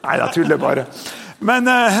 Nei, det tuller bare. Men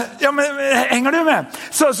henger du med?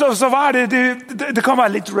 Så hva det? Det kan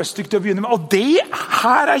være litt rustic til å begynne med. Og det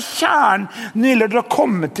her kjernen når det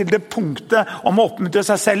kommer til det punktet om å oppmuntre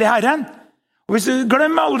seg selv i Herren. Og hvis du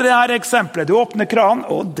glemmer aldri det her eksempelet, du åpner kranen,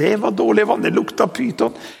 og det var dårlig vann, det lukta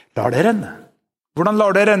pyton. Lar det renne. Hvordan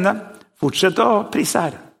lar det renne? Fortsett å prise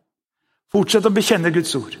Herren. Fortsett å bekjenne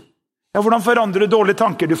Guds ord. Ja, hvordan forandrer du dårlige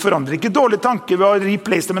tanker? Du forandrer ikke dårlige tanker ved å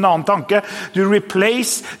replace det med en annen tanke.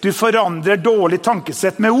 Du forandrer dårlig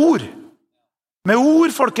tankesett med ord. Med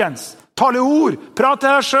ord, folkens. Tale ord. Prat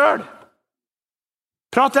til deg selv.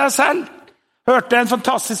 Prat til deg selv. Hørte en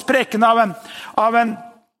fantastisk preken av en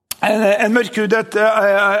mørkhudet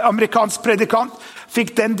amerikansk predikant.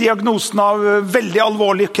 Fikk den diagnosen av veldig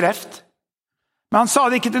alvorlig kreft. Men han sa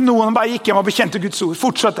det ikke til noen, han bare gikk hjem og bekjente Guds ord.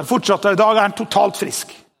 Fortsatte. I dag han totalt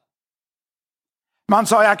frisk. Men han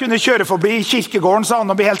sa, jeg kunne kjøre forbi kirkegården, sa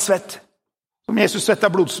han, og bli helt svett. Som Jesus svett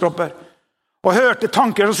av blodstropper. Og hørte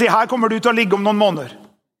tanker som sier, her kommer du til å ligge om noen måneder.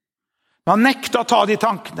 Men han nekta å ta de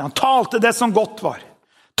tankene. Han talte det som godt var.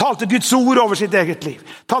 Talte Guds ord over sitt eget liv.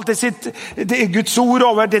 Talte Guds ord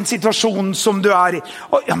over den situasjonen som du i.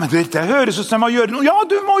 Og, ja, men det høres ut som jeg må gjøre noe. Ja,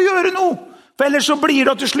 du må gjøre noe. For ellers så blir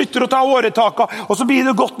det at du slutter å ta åretaka, og så blir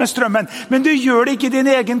det godt med strømmen. Men du gjør det ikke i din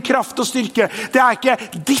egen kraft og styrke. Det ikke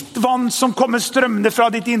ditt vann som kommer strømmende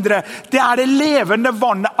fra ditt indre. Det det levende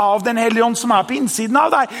vannet av den Hellige Ånd som på innsiden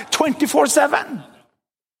av deg. 24/7.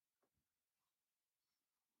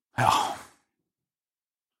 Ja.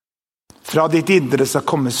 Fra ditt indre så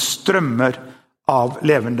kommer strømmer av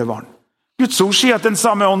levende vann. Guds ord sier at den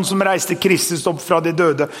samme ånd som reiste Kristus opp fra de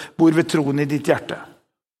døde, bor ved troen i ditt hjerte.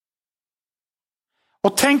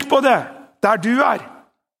 Og tenk på det, der du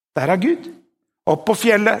der Gud. Opp på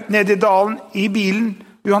fjellet, ned i dalen, i bilen,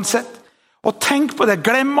 uansett. Og tenk på det,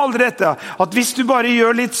 glem aldri dette, at hvis du bare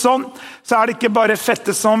gjør litt sånn, så det ikke bare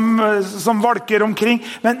fettet som valker omkring,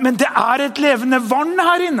 men det et levende vann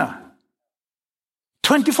her inne.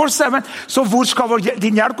 24/7. Så hvor skal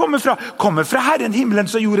din hjelp komme fra? Kommer fra Herren, himmelen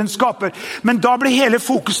og jorden skaper. Men da blir hele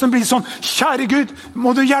fokusen sånn, kjære Gud,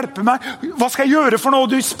 må du hjelpe meg? Hva skal jeg gjøre for noe?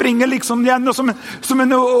 Du springer liksom igjen og som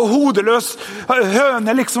en hodeløs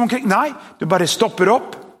høne liksom omkring. Nei, du bare stopper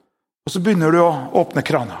opp, og så begynner du å åpne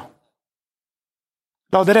krana.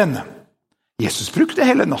 La det renne. Jesus brukte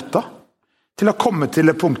hele natta til å komme til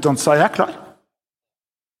det punktet han sa, jeg klar.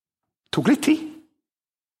 Tok litt tid.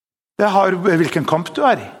 Det har hvilken kamp du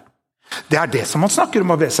i. Det det som man snakker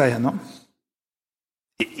om å be seg gjennom.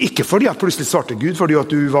 Ikke fordi at plutselig svarte Gud, fordi at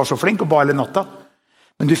du var så flink og ba hele natta.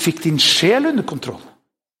 Men du fikk din sjel under kontroll.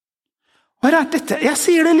 Hva dette? Jeg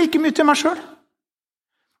sier det like mye til meg selv.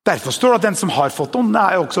 Derfor står det at den som har fått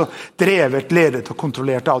ånden også drevet, ledet og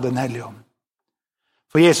kontrollert av den hellige ånd.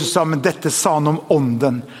 For Jesus sa, men dette sa han om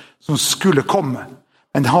ånden som skulle komme.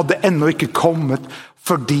 Men det hadde ennå ikke kommet,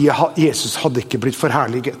 fordi Jesus hadde ikke blitt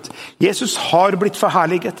forherliget. Jesus har blitt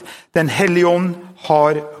forherliget. Den hellige ånd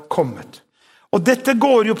har kommet. Og dette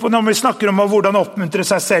går jo på når vi snakker om hvordan oppmuntre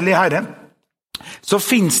seg selv i Herren. Så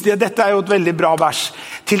finnes det, dette jo et veldig bra vers.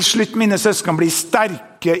 Til slutt, mine søsken, bli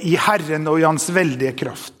sterke i Herren og i hans veldige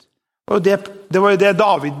kraft. Og det var jo det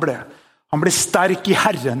David ble. Han ble sterk i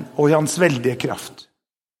Herren og i hans veldige kraft.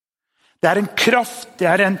 Det en kraft, det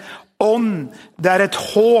en ånd, det et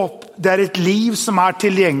håp, det et liv som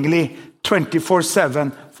tilgjengelig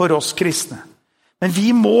 24/7 for oss kristne. Men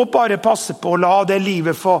vi må bare passe på å la det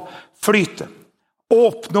livet få flyte.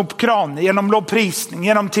 Åpne opp kranene gjennom lovprisning,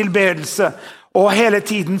 gjennom tilbedelse, og hele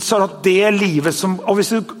tiden så at det livet som, og hvis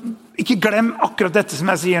du ikke glem akkurat dette som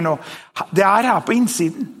jeg sier nå, det her på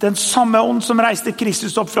innsiden. Den samme ånd som reiste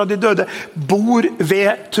Kristus opp fra de døde, bor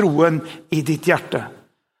ved troen i ditt hjerte.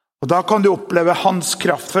 Og da kan du oppleve hans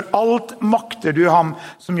kraft, for alt makter du ham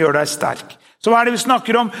som gjør deg sterk. Så hva det vi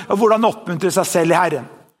snakker om? Hvordan oppmuntre seg selv i Herren.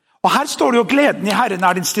 Og her står det jo, gleden i Herren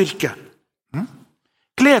din styrke.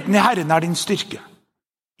 Gleden i Herren din styrke.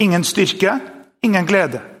 Ingen styrke, ingen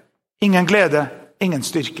glede. Ingen glede, ingen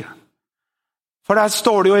styrke. For der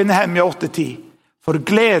står det jo i Nehemia 8:10, for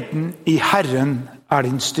gleden i Herren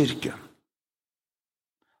din styrke.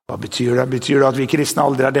 Hva betyr det? Betyr det at vi kristne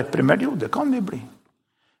aldri deprimert? Jo, det kan vi bli.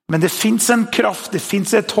 Men det finns en kraft, det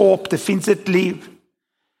finns et håp, det finns et liv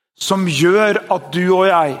som gjør at du og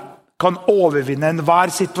jeg kan overvinne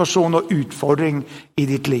enhver situasjon og utfordring i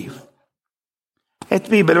ditt liv. et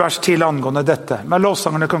bibelvers til angående dette, men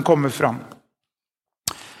lovsangerne kan komme fram.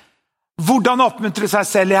 Hvordan oppmuntre seg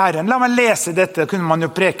selv i Herren? La meg lese dette, kunne man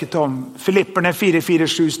jo preket om. Filipperne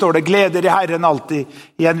 4:4-7 står det, gleder i Herren alltid.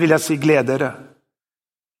 Igjen vil jeg si gledere.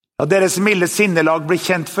 Og deres milde sinnelag blir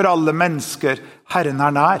kjent for alle mennesker. Herren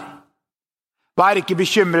nær. Vær ikke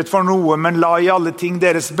bekymret for noe, men la i alle ting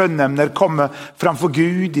deres bønneemner komme framfor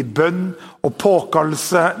Gud i bønn og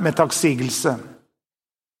påkallelse med takksigelse.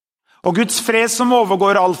 Og Guds fred som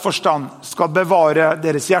overgår all forstand skal bevare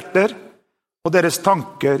deres hjerter og deres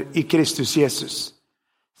tanker i Kristus Jesus.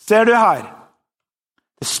 Ser du her?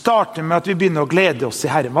 Det starter med at vi begynner å glede oss i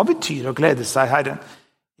Herren. Hva betyr å glede seg i Herren?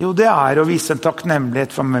 Jo, det å vise en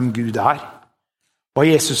takknemlighet for hvem Gud hva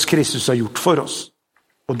Jesus Kristus har gjort for oss.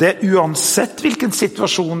 Og det uansett hvilken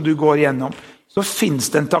situasjon du går gjennom, så finnes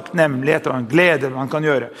det en takknemlighet og en glede man kan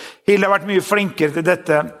gjøre. Hille har vært mye flinkere til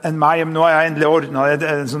dette enn meg, men nå har jeg endelig ordnet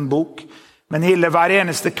en sånn bok. Men Hille, hver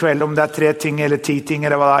eneste kveld, om det 3 ting eller 10 ting,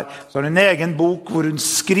 eller hva det så har hun en egen bok hvor hun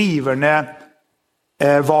skriver ned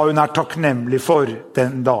hva hun takknemlig for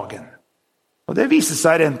den dagen. Og det viser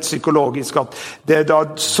seg rent psykologisk at da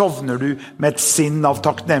sovner du med et sinn av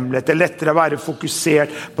takknemlighet. Det lettere å være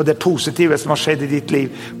fokusert på det positive som har skjedd i ditt liv.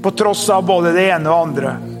 På tross av både det ene og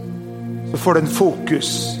andre, så får du en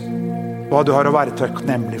fokus på hva du har å være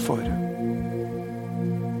takknemlig for.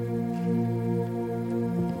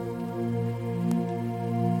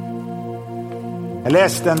 Jeg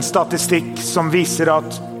leste en statistikk som viser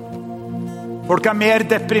at folk mer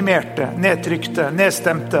deprimerte, nedtrykte,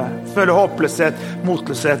 nedstemte, føler håpløshet,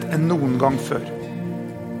 motløshet enn noen gang før.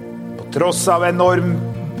 På tross av enorm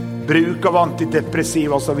bruk av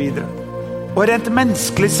antidepressiva og så videre. Og rent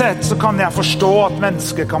menneskelig sett så kan jeg forstå at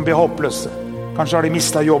mennesker kan bli håpløse. Kanskje har de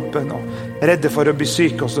mistet jobben og redde for å bli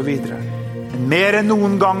syke og så videre. Men mer enn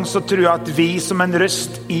noen gang så tror jeg at vi som en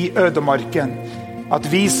røst i ødemarken, at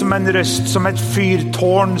vi som en røst, som et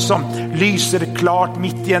fyrtårn som lyser klart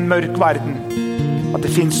midt i en mørk verden, at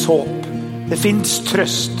det finnes håp, det finnes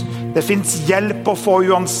trøst, det finnes hjelp å få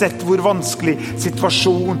uansett hvor vanskelig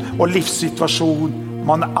situasjon og livssituasjon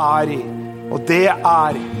man i. Og det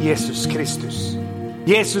Jesus Kristus.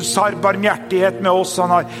 Jesus har barmhjertighet med oss, han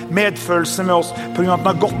har medfølelse med oss, på grunn av at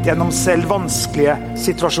han har gått gjennom selv vanskelige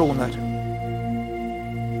situasjoner.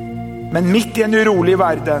 Men midt i en urolig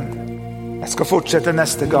verden, jeg skal fortsette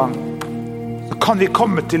neste gang, så kan vi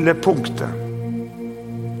komme til det punktet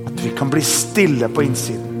at vi kan bli stille på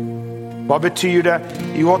innsiden. Hva betyr det?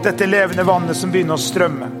 Jo, at dette levende vannet som begynner å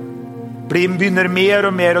strømme, begynner mer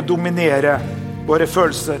og mer å dominere våre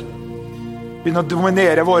følelser, begynner å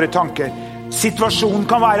dominere våre tanker. Situasjonen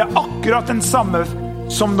kan være akkurat den samme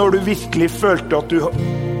som når du virkelig følte at du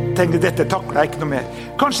tenkte, dette takler jeg ikke noe mer.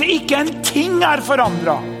 Kanskje ikke en ting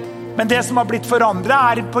forandret, men det som har blitt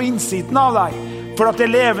forandret på innsiden av deg. For at det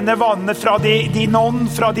levende vannet fra din ånd,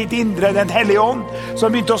 fra ditt indre, den hellige ånd, som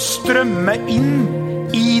har begynt å strømme inn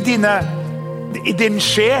i din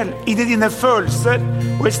sjel, i dine følelser.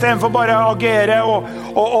 Og i stedet for bare å agere og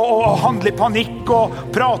handle i panikk og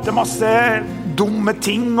prate masse dumme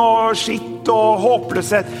ting og skitt og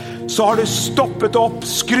håpløshet, så har du stoppet opp,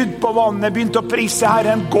 skrudd på vannet, begynt å prise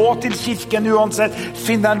Herren, gå til kirken uansett,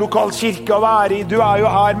 finn deg en lokal kirke å være i. Du jo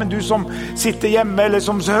her, men du som sitter hjemme eller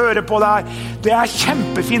som hører på det her, det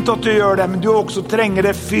kjempefint at du gjør det, men du også trenger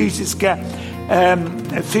det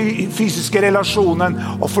fysiske relasjonen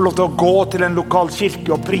og få lov til å gå til en lokal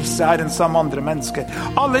kirke og prise Herren sammen med andre mennesker.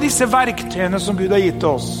 Alle disse verktøyene som Gud har gitt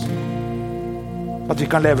oss, at vi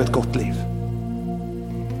kan leve et godt liv.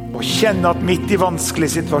 Og kjenne at midt i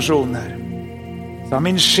vanskelige situasjoner så har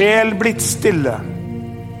min sjel blitt stille,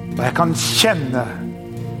 og jeg kan kjenne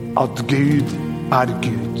at Gud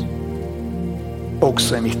Gud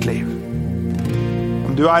også i mitt liv.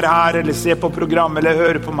 Om du her eller ser på program eller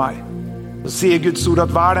hører på meg, så sier Guds ord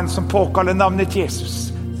at hver den som påkaller navnet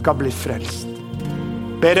Jesus skal bli frelst.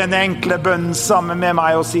 Ber en enkle bønn sammen med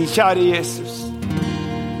meg og si, kjære Jesus,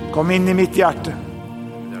 kom inn i mitt hjerte.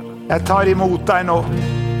 Jeg tar imot deg nå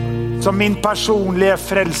som min personlige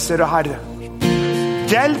frelser og Herre.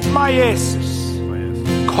 Hjelp meg, Jesus.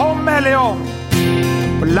 Kom, Hellige Ånd,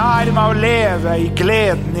 og lær meg å leve i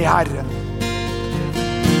gleden i Herren,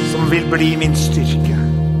 som vil bli min styrke.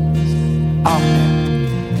 Amen.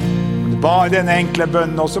 Om du ba denne enkle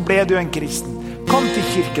bønnen, og så ble du en kristen. Kom til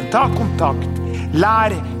kirken, ta kontakt.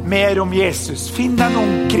 Lær mer om Jesus. Finn deg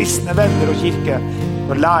noen kristne venner og kirke,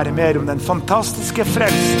 og lære mer om den fantastiske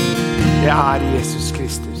frelsen. Det Jesus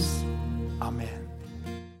Kristus.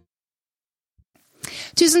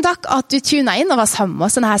 Tusen takk at du tunet inn og var sammen med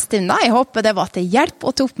oss denne stunden. Jeg håper det var til hjelp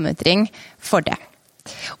og til oppmuntring for det.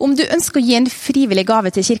 Om du ønsker å gi en frivillig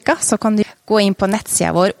gave til kirka, så kan du gå inn på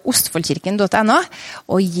nettsida vår ostfoldkirken.no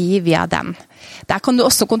og gi via den. Der kan du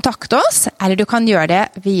også kontakte oss, eller du kan gjøre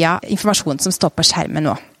det via informasjon som står på skjermen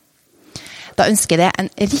nå. Da ønsker jeg deg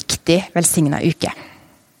en riktig velsignet uke.